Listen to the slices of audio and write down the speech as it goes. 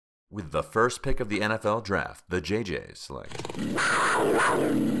With the first pick of the NFL draft, the JJs select.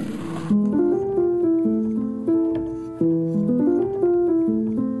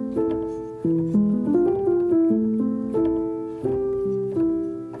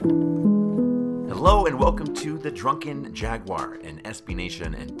 Hello and welcome to the Drunken, Jaguar, an SB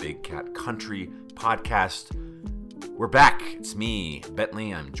Nation and Big Cat Country podcast. We're back. It's me,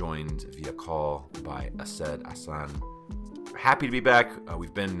 Bentley. I'm joined via call by Ased Asan. Happy to be back.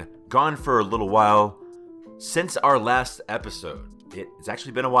 We've been gone for a little while since our last episode. It's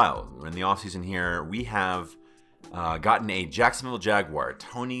actually been a while. We're in the offseason here. We have gotten a Jacksonville Jaguar,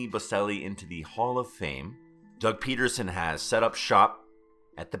 Tony Boselli, into the Hall of Fame. Doug Peterson has set up shop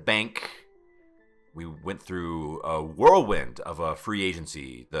at the bank. We went through a whirlwind of a free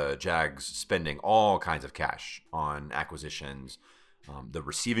agency, the Jags spending all kinds of cash on acquisitions. The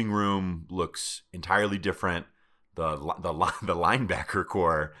receiving room looks entirely different. The linebacker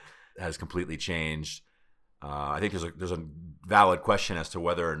core has completely changed. I think there's a valid question as to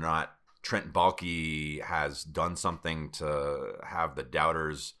whether or not Trent Baalke has done something to have the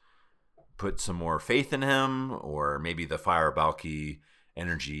doubters put some more faith in him, or maybe the fire Baalke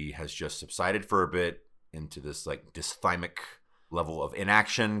energy has just subsided for a bit into this like dysthymic level of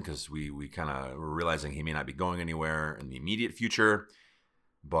inaction because we kind of were realizing he may not be going anywhere in the immediate future.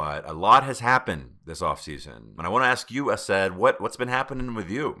 But a lot has happened this offseason. And I want to ask you, Ased, what's been happening with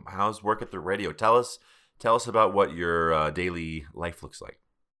you? How's work at the radio? Tell us about what your daily life looks like.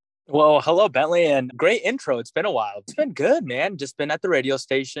 Well, hello, Bentley, and great intro. It's been a while. It's been good, man. Just been at the radio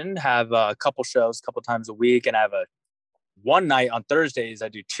station, have a couple shows, a couple times a week, and I have one night on Thursdays. I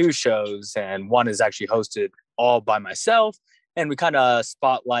do two shows, and one is actually hosted all by myself. And we kind of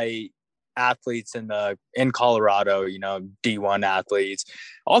spotlight athletes in Colorado, D1 athletes,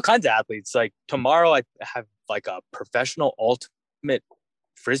 all kinds of athletes. Like tomorrow I have like a professional ultimate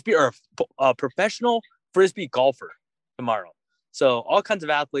frisbee or a professional frisbee golfer tomorrow. So all kinds of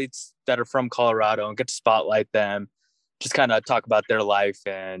athletes that are from Colorado, and get to spotlight them, just kind of talk about their life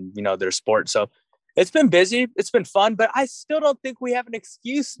and, their sport. So it's been busy. It's been fun, but I still don't think we have an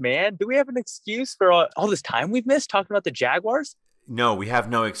excuse, man. Do we have an excuse for all this time we've missed talking about the Jaguars? No, we have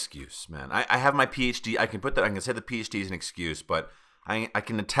no excuse, man. I have my PhD. I can say the PhD is an excuse, but I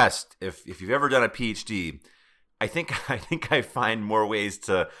can attest if you've ever done a PhD, I think I find more ways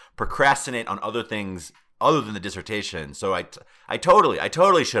to procrastinate on other things other than the dissertation. So I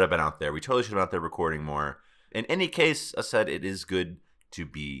totally should have been out there. We totally should have been out there recording more. In any case, I said it is good to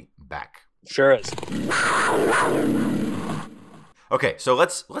be back. Sure is. Okay, so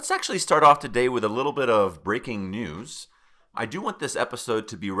let's actually start off today with a little bit of breaking news. I do want this episode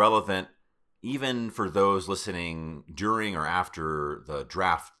to be relevant even for those listening during or after the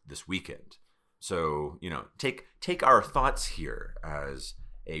draft this weekend. So, take our thoughts here as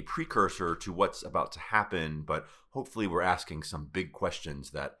a precursor to what's about to happen, but hopefully we're asking some big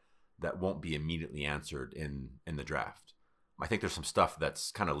questions that won't be immediately answered in the draft. I think there's some stuff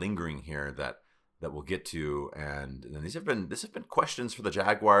that's kind of lingering here that we'll get to, and these have been questions for the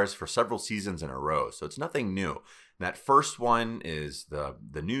Jaguars for several seasons in a row, so it's nothing new. And that first one is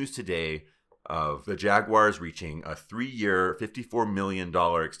the news today of the Jaguars reaching a 3-year, $54 million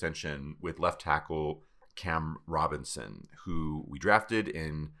extension with left tackle Cam Robinson, who we drafted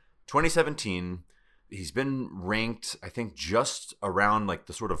in 2017. He's been ranked, I think, just around like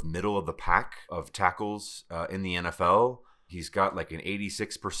the sort of middle of the pack of tackles in the NFL. He's got like an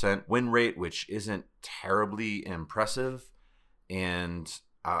 86% win rate, which isn't terribly impressive. And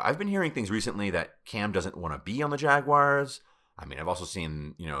I've been hearing things recently that Cam doesn't want to be on the Jaguars. I mean, I've also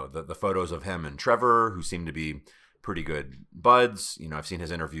seen, the photos of him and Trevor, who seem to be pretty good buds. I've seen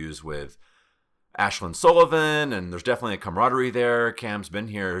his interviews with Ashlyn Sullivan, and there's definitely a camaraderie there. Cam's been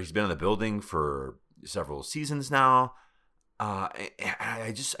here. He's been in the building for several seasons now. I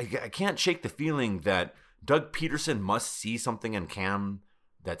can't shake the feeling that Doug Peterson must see something in Cam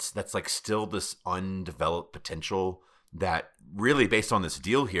that's like still this undeveloped potential that really, based on this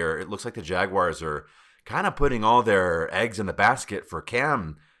deal here, it looks like the Jaguars are kind of putting all their eggs in the basket for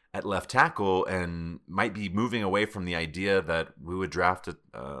Cam at left tackle and might be moving away from the idea that we would draft an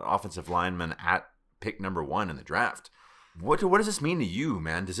offensive lineman at pick number 1 in the draft. What does this mean to you,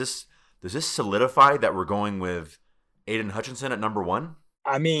 man? Does this solidify that we're going with Aiden Hutchinson at number 1?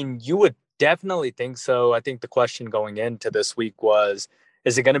 I mean, you would definitely think so. I think the question going into this week was,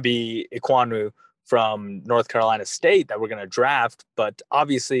 is it going to be Ikwonu from North Carolina State that we're going to draft? But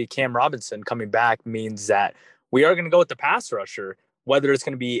obviously Cam Robinson coming back means that we are going to go with the pass rusher, whether it's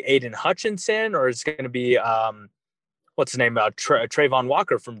going to be Aiden Hutchinson or it's going to be, what's his name? Trayvon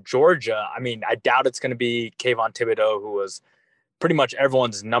Walker from Georgia. I mean, I doubt it's going to be Kayvon Thibodeau, who was pretty much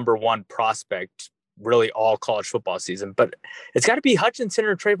everyone's number one prospect really all college football season. But it's got to be Hutchinson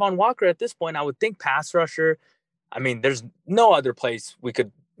or Trayvon Walker at this point. I would think pass rusher. I mean, there's no other place we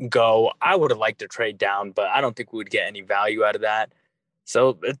could go. I would have liked to trade down, but I don't think we would get any value out of that.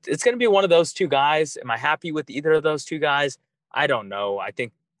 So it's going to be one of those two guys. Am I happy with either of those two guys? I don't know. I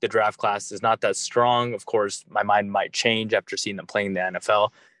think the draft class is not that strong. Of course, my mind might change after seeing them playing the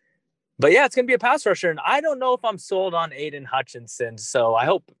NFL. But yeah, it's going to be a pass rusher. And I don't know if I'm sold on Aiden Hutchinson. So I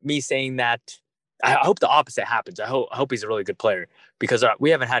hope me saying that, I hope the opposite happens. I hope he's a really good player, because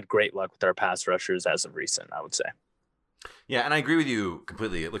we haven't had great luck with our pass rushers as of recent, I would say. Yeah, and I agree with you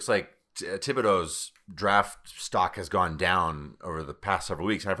completely. It looks like Thibodeau's draft stock has gone down over the past several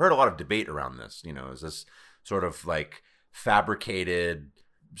weeks. And I've heard a lot of debate around this. Is this sort of like fabricated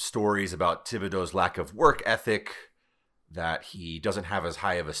stories about Thibodeau's lack of work ethic, that he doesn't have as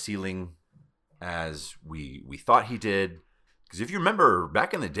high of a ceiling as we thought he did? Because if you remember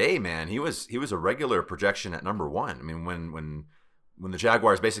back in the day, man, he was a regular projection at number one. I mean, when the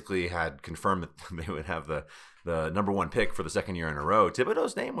Jaguars basically had confirmed that they would have the number one pick for the second year in a row,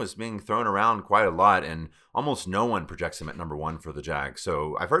 Thibodeau's name was being thrown around quite a lot, and almost no one projects him at number one for the Jags.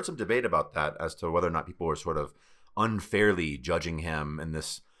 So I've heard some debate about that as to whether or not people are sort of unfairly judging him in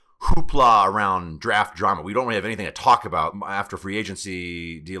this hoopla around draft drama. We don't really have anything to talk about after free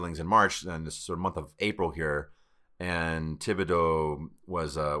agency dealings in March and this sort of month of April here. And Thibodeau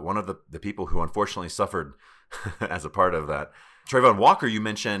was one of the people who unfortunately suffered as a part of that. Trayvon Walker, you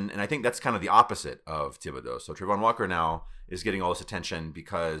mentioned, and I think that's kind of the opposite of Thibodeau. So Trayvon Walker now is getting all this attention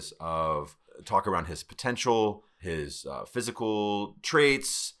because of talk around his potential, his physical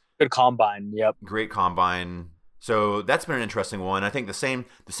traits. Good combine, yep. Great combine. So that's been an interesting one. I think the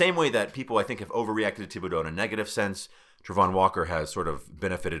same way that people, I think, have overreacted to Thibodeau in a negative sense, Trayvon Walker has sort of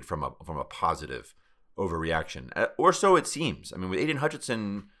benefited from a positive overreaction, or so it seems. I mean, with Aiden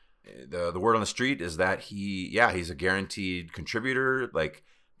Hutchinson, the word on the street is that he's a guaranteed contributor, like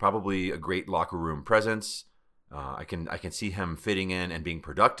probably a great locker room presence. I can see him fitting in and being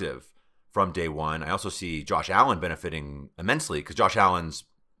productive from day one. I also see Josh Allen benefiting immensely, because Josh Allen's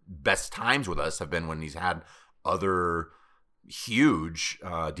best times with us have been when he's had other huge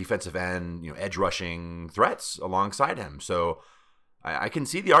defensive end, edge rushing threats alongside him. So I can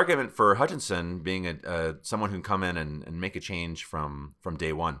see the argument for Hutchinson being someone who can come in and make a change from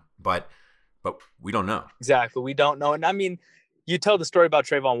day one, but we don't know. Exactly, we don't know. And I mean, you tell the story about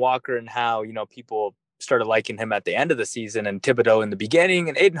Trayvon Walker and how people started liking him at the end of the season, and Thibodeau in the beginning,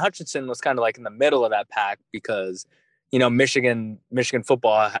 and Aiden Hutchinson was kind of like in the middle of that pack, because Michigan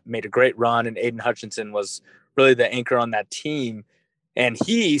football made a great run, and Aiden Hutchinson was really the anchor on that team, and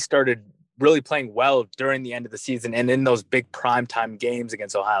he started really playing well during the end of the season and in those big primetime games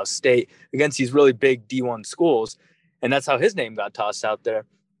against Ohio State, against these really big D1 schools. And that's how his name got tossed out there.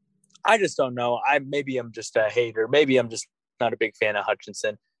 I just don't know. Maybe I'm just a hater. Maybe I'm just not a big fan of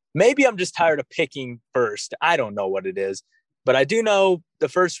Hutchinson. Maybe I'm just tired of picking first. I don't know what it is. But I do know the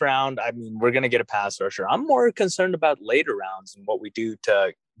first round, I mean, we're going to get a pass rusher. I'm more concerned about later rounds and what we do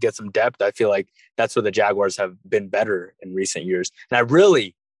to get some depth. I feel like that's where the Jaguars have been better in recent years. And I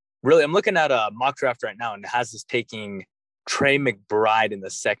really, I'm looking at a mock draft right now, and it has us taking Trey McBride in the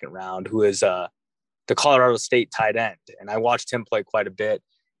second round, who is the Colorado State tight end. And I watched him play quite a bit.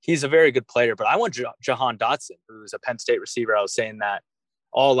 He's a very good player, but I want Jahan Dotson, who's a Penn State receiver. I was saying that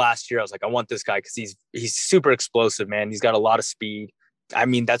all last year. I was like, I want this guy because he's super explosive, man. He's got a lot of speed. I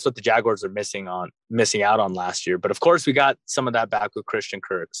mean, that's what the Jaguars are missing out on last year. But of course, we got some of that back with Christian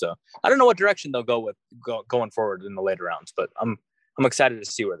Kirk. So I don't know what direction they'll go going forward in the later rounds, but I'm excited to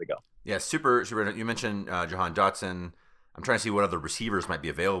see where they go. Yeah, super. You mentioned Jahan Dotson. I'm trying to see what other receivers might be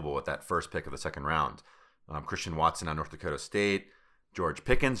available at that first pick of the second round. Christian Watson on North Dakota State, George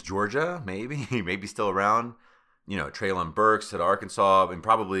Pickens, Georgia, maybe still around. Treylon Burks at Arkansas, and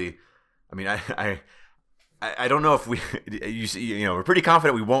probably. I mean, I don't know if we're pretty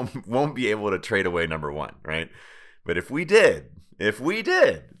confident we won't be able to trade away number one, right? But if we did,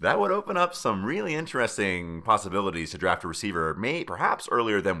 that would open up some really interesting possibilities to draft a receiver, perhaps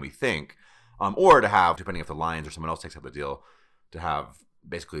earlier than we think, or to have, depending if the Lions or someone else takes up the deal, to have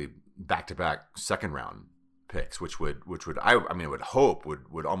basically back-to-back second-round picks, which would I would hope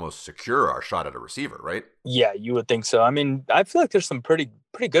would almost secure our shot at a receiver, right? Yeah, you would think so. I mean, I feel like there's some pretty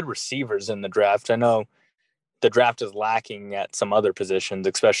good receivers in the draft. I know the draft is lacking at some other positions,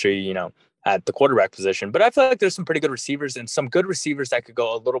 especially, at the quarterback position. But I feel like there's some pretty good receivers and some good receivers that could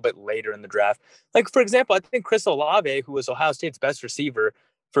go a little bit later in the draft. Like, for example, I think Chris Olave, who was Ohio State's best receiver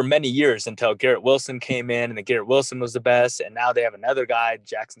for many years until Garrett Wilson came in, and then Garrett Wilson was the best. And now they have another guy,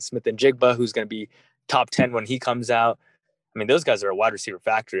 Jackson Smith and Jigba, who's going to be top 10 when he comes out. I mean, those guys are a wide receiver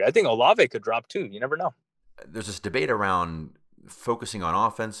factory. I think Olave could drop too. You never know. There's this debate around focusing on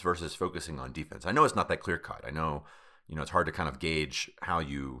offense versus focusing on defense. I know it's not that clear cut. I know, it's hard to kind of gauge how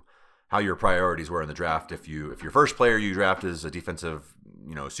your priorities were in the draft. If your first player you draft is a defensive,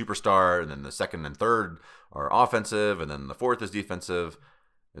 superstar, and then the second and third are offensive, and then the fourth is defensive,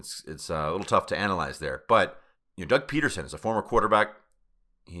 it's a little tough to analyze there. But Doug Peterson is a former quarterback.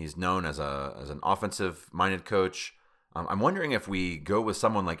 He's known as an offensive-minded coach. I'm wondering if we go with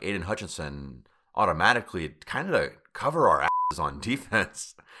someone like Aiden Hutchinson automatically, kind of cover our asses on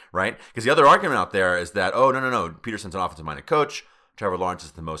defense, right? Because the other argument out there is that, no, Peterson's an offensive-minded coach. Trevor Lawrence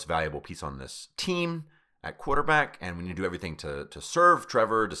is the most valuable piece on this team at quarterback, and we need to do everything to serve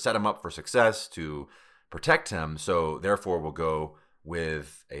Trevor, to set him up for success, to protect him. So therefore, we'll go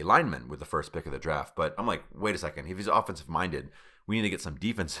with a lineman with the first pick of the draft. But I'm like, wait a second. If he's offensive-minded, we need to get some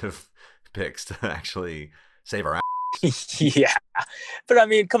defensive picks to actually save our ass. Yeah. But I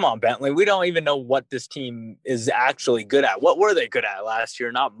mean, come on, Bentley. We don't even know what this team is actually good at. What were they good at last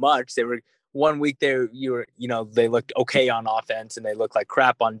year? Not much. They were 1 week they looked okay on offense and they looked like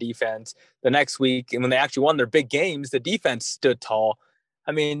crap on defense. The next week, and when they actually won their big games, the defense stood tall.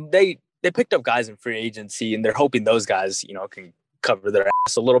 I mean, they picked up guys in free agency and they're hoping those guys, can cover their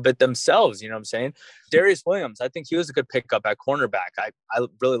ass a little bit themselves. You know what I'm saying? Darius Williams, I think he was a good pickup at cornerback. I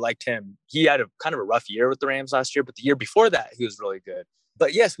really liked him. He had a kind of a rough year with the Rams last year, but the year before that, he was really good.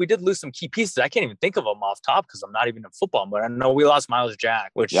 But yes, we did lose some key pieces. I can't even think of them off top because I'm not even in football, but I know we lost Miles Jack,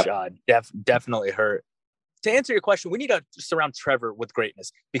 which definitely hurt. To answer your question, we need to surround Trevor with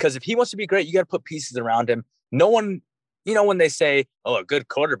greatness, because if he wants to be great, you got to put pieces around him. No one, when they say, a great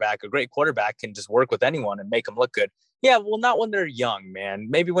quarterback can just work with anyone and make them look good. Yeah, well, not when they're young, man.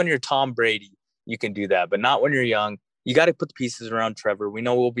 Maybe when you're Tom Brady, you can do that, but not when you're young. You got to put the pieces around Trevor. We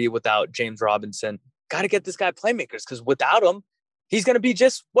know we'll be without James Robinson. Got to get this guy playmakers, because without him, he's going to be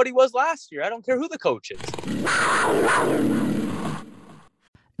just what he was last year. I don't care who the coach is.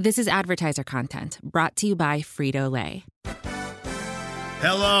 This is advertiser content brought to you by Frito-Lay.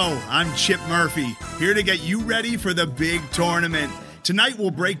 Hello, I'm Chip Murphy, here to get you ready for the big tournament. Tonight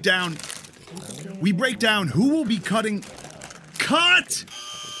we'll break down who will be cutting. Cut!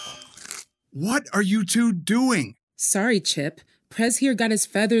 What are you two doing? Sorry, Chip. Prez here got his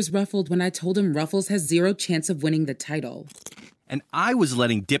feathers ruffled when I told him Ruffles has zero chance of winning the title. And I was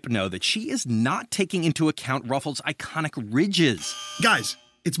letting Dip know that she is not taking into account Ruffles' iconic ridges. Guys,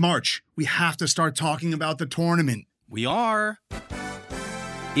 it's March. We have to start talking about the tournament. We are.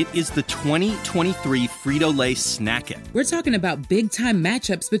 It is the 2023 Frito-Lay Snack It. We're talking about big-time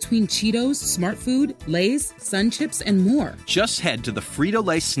matchups between Cheetos, Smart Food, Lay's, Sun Chips, and more. Just head to the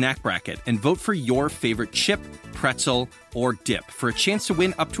Frito-Lay Snack Bracket and vote for your favorite chip, pretzel, or dip for a chance to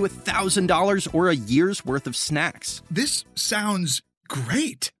win up to $1,000 or a year's worth of snacks. This sounds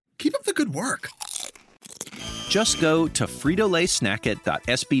great. Keep up the good work. Just go to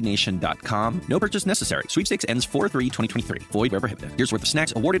fritolaysnackit.sbnation.com. No purchase necessary. Sweepstakes ends 4/3/2023. Void where prohibited. Year's worth of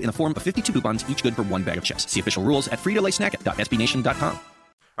snacks awarded in the form of 52 coupons, each good for one bag of chips. See official rules at fritolaysnackit.sbnation.com. All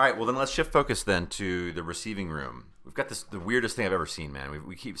right, well then let's shift focus then to the receiving room. We've got the weirdest thing I've ever seen, man.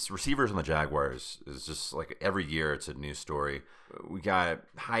 We keep receivers on the Jaguars is just like every year it's a news story. We got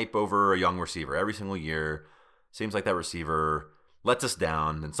hype over a young receiver every single year. Seems like that receiver lets us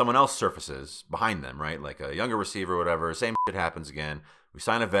down, and someone else surfaces behind them, right? Like a younger receiver, whatever. Same shit happens again. We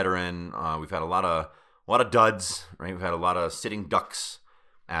sign a veteran. We've had a lot of duds, right? We've had a lot of sitting ducks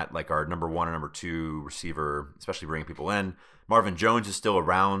at like our number one or number two receiver, especially bringing people in. Marvin Jones is still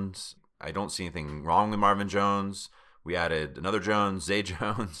around. I don't see anything wrong with Marvin Jones. We added another Jones, Zay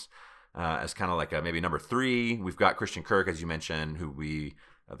Jones, as kind of like a maybe number three. We've got Christian Kirk, as you mentioned, who the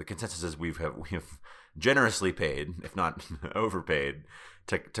consensus is we have generously paid, if not overpaid,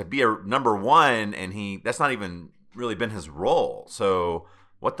 to be a number one, and that's not even really been his role. So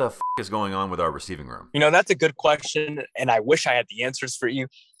what the is going on with our receiving room? That's a good question, and I wish I had the answers for you.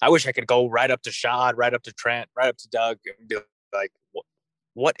 I wish I could go right up to Shad, right up to Trent, right up to Doug, and be like,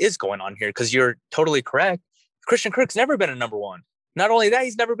 what is going on here? Because you're totally correct. Christian Kirk's never been a number one. Not only that,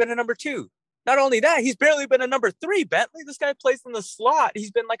 he's never been a number two. Not only that, he's barely been a number three, Bentley. This guy plays in the slot.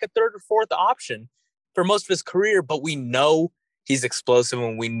 He's been like a third or fourth option for most of his career, but we know he's explosive,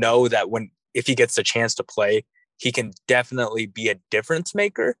 and we know that if he gets the chance to play, he can definitely be a difference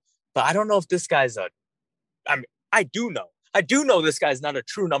maker. But I don't know if this guy's I do know this guy's not a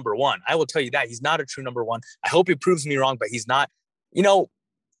true number one. I will tell you that. He's not a true number one. I hope he proves me wrong, but he's not.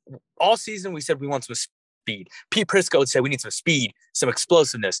 All season we said we want some speed. Pete Prisco said we need some speed, some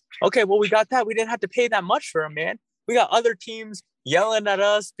explosiveness. Okay, well, we got that. We didn't have to pay that much for him, man. We got other teams yelling at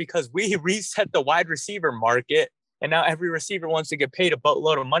us because we reset the wide receiver market, and now every receiver wants to get paid a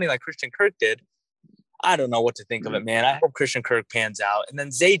boatload of money like Christian Kirk did. I don't know what to think of it, man. I hope Christian Kirk pans out. And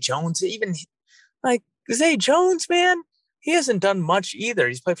then Zay Jones, even like Zay Jones, man, he hasn't done much either.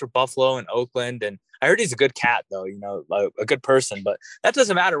 He's played for Buffalo and Oakland, and I heard he's a good cat, though, a good person. But that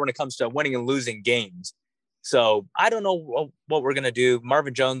doesn't matter when it comes to winning and losing games. So I don't know what we're going to do.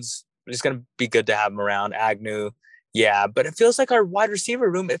 Marvin Jones is going to be good to have him around. Agnew, yeah. But it feels like our wide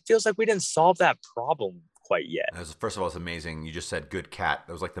receiver room, it feels like we didn't solve that problem quite yet. First of all, it's amazing. You just said good cat.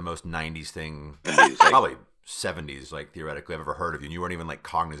 That was like the most 90s thing, probably 70s, like theoretically, I've ever heard of you. And you weren't even like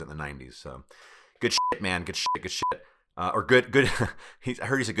cognizant in the 90s. So good shit, man. Good shit. Or good. I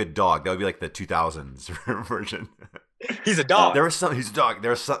heard he's a good dog. That would be like the 2000s version. He's a dog. He's a dog. There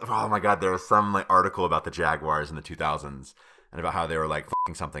was some, oh my God, there was some like article about the Jaguars in the 2000s and about how they were like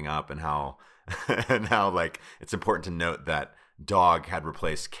fucking something up and how like it's important to note that dog had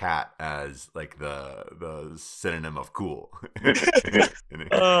replaced cat as like the synonym of cool.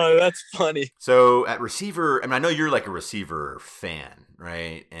 Oh, that's funny. So at receiver, I mean, I know you're like a receiver fan,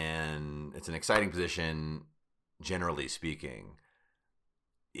 right? And it's an exciting position, generally speaking.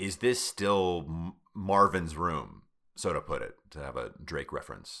 Is this still Marvin's room, so to put it, to have a Drake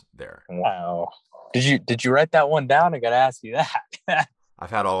reference there? Wow. Did you write that one down? I got to ask you that. I've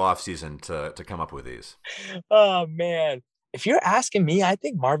had all off season to come up with these. Oh, man. If you're asking me, I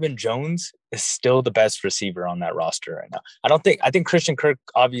think Marvin Jones is still the best receiver on that roster right now. I think Christian Kirk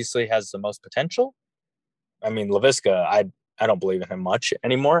obviously has the most potential. I mean, Laviska, I don't believe in him much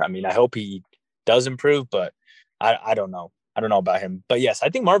anymore. I mean, I hope he does improve, but I don't know. I don't know about him. But yes, I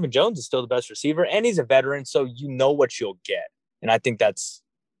think Marvin Jones is still the best receiver, and he's a veteran, so you know what you'll get. And I think that's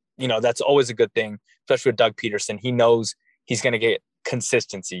always a good thing, especially with Doug Peterson. He knows he's going to get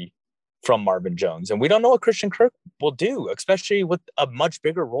consistency from Marvin Jones. And we don't know what Christian Kirk will do, especially with a much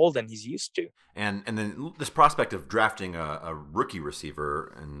bigger role than he's used to. And then this prospect of drafting a rookie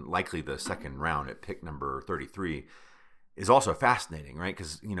receiver, and likely the second round at pick number 33, is also fascinating, right?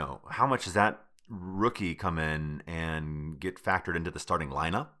 Because, how much does that rookie come in and get factored into the starting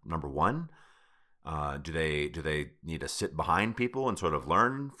lineup, number one? Do they need to sit behind people and sort of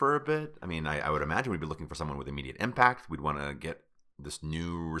learn for a bit? I mean, I would imagine we'd be looking for someone with immediate impact. We'd want to get this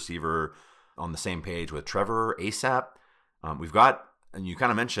new receiver on the same page with Trevor ASAP. We've got, and you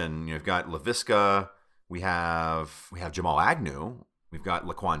kind of mentioned, you've got Laviska, we have Jamal Agnew, we've got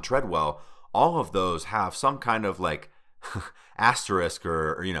Laquan Treadwell. All of those have some kind of like asterisk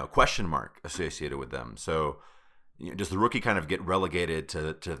or question mark associated with them. So does the rookie kind of get relegated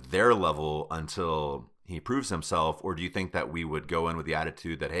to their level until he proves himself, or do you think that we would go in with the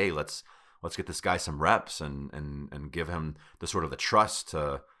attitude that, hey, let's get this guy some reps and give him the sort of the trust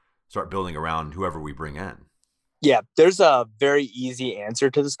to start building around whoever we bring in? Yeah, there's a very easy answer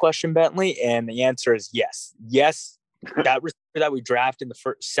to this question, Bentley, and the answer is yes. Yes, that receiver that we draft in the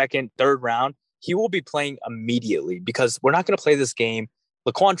first, second, third round, he will be playing immediately because we're not going to play this game.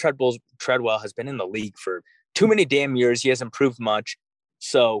 Laquan Treadwell has been in the league for too many damn years. He hasn't proved much.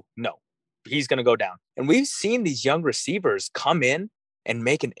 So, no, he's going to go down. And we've seen these young receivers come in and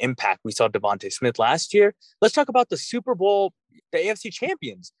make an impact. We saw Devontae Smith last year. Let's talk about the Super Bowl, the AFC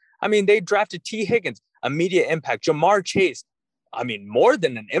champions. I mean, they drafted T. Higgins, immediate impact. Jamar Chase, I mean, more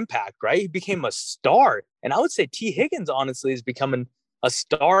than an impact, right? He became a star. And I would say T. Higgins, honestly, is becoming a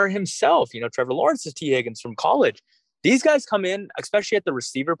star himself. Trevor Lawrence is T. Higgins from college. These guys come in, especially at the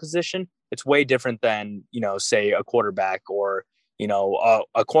receiver position. It's way different than, say a quarterback or,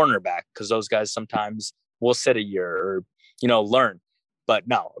 a cornerback, because those guys sometimes will sit a year or, learn. But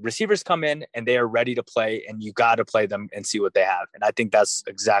no, receivers come in and they are ready to play, and you got to play them and see what they have. And I think that's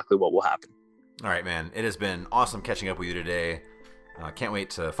exactly what will happen. All right, man. It has been awesome catching up with you today. Can't wait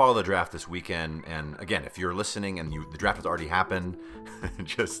to follow the draft this weekend. And again, if you're listening and the draft has already happened,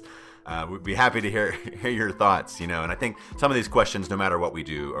 just we'd be happy to hear your thoughts. And I think some of these questions, no matter what we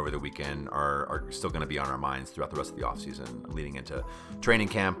do over the weekend, are still going to be on our minds throughout the rest of the offseason, leading into training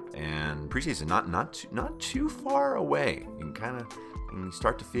camp and preseason. Not too far away. You can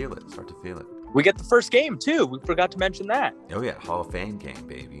start to feel it. We get the first game too. We forgot to mention that. Oh yeah, Hall of Fame game,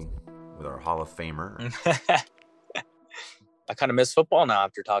 baby, with our Hall of Famer. I kind of miss football now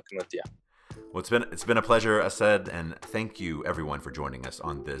after talking with you. Well, it's been a pleasure, as said, and thank you everyone for joining us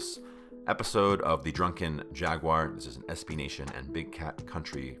on this episode of the Drunken Jaguar. This is an SB Nation and Big Cat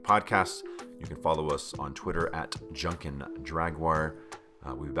Country podcast. You can follow us on Twitter at JunkenJaguar.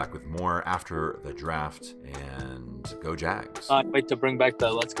 We'll be back with more after the draft, and go Jags. Wait to bring back the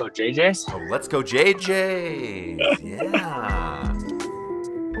Let's Go JJs. Oh, Let's Go JJs. Yeah.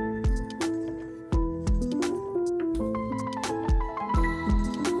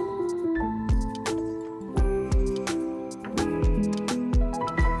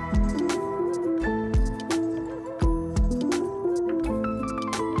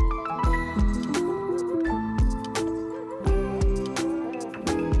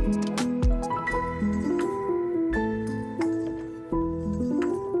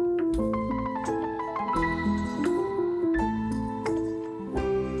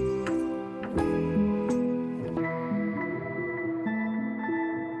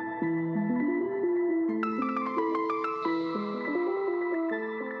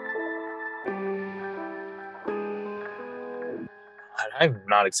 I'm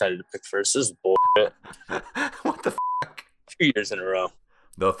not excited to pick first. This is bullshit. What the 2 years in a row.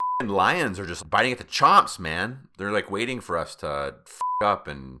 The Lions are just biting at the chops, man. They're like waiting for us to up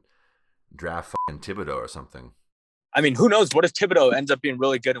and draft Thibodeau or something. I mean, who knows? What if Thibodeau ends up being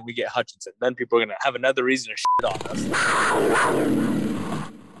really good and we get Hutchinson? Then people are going to have another reason to shit on us.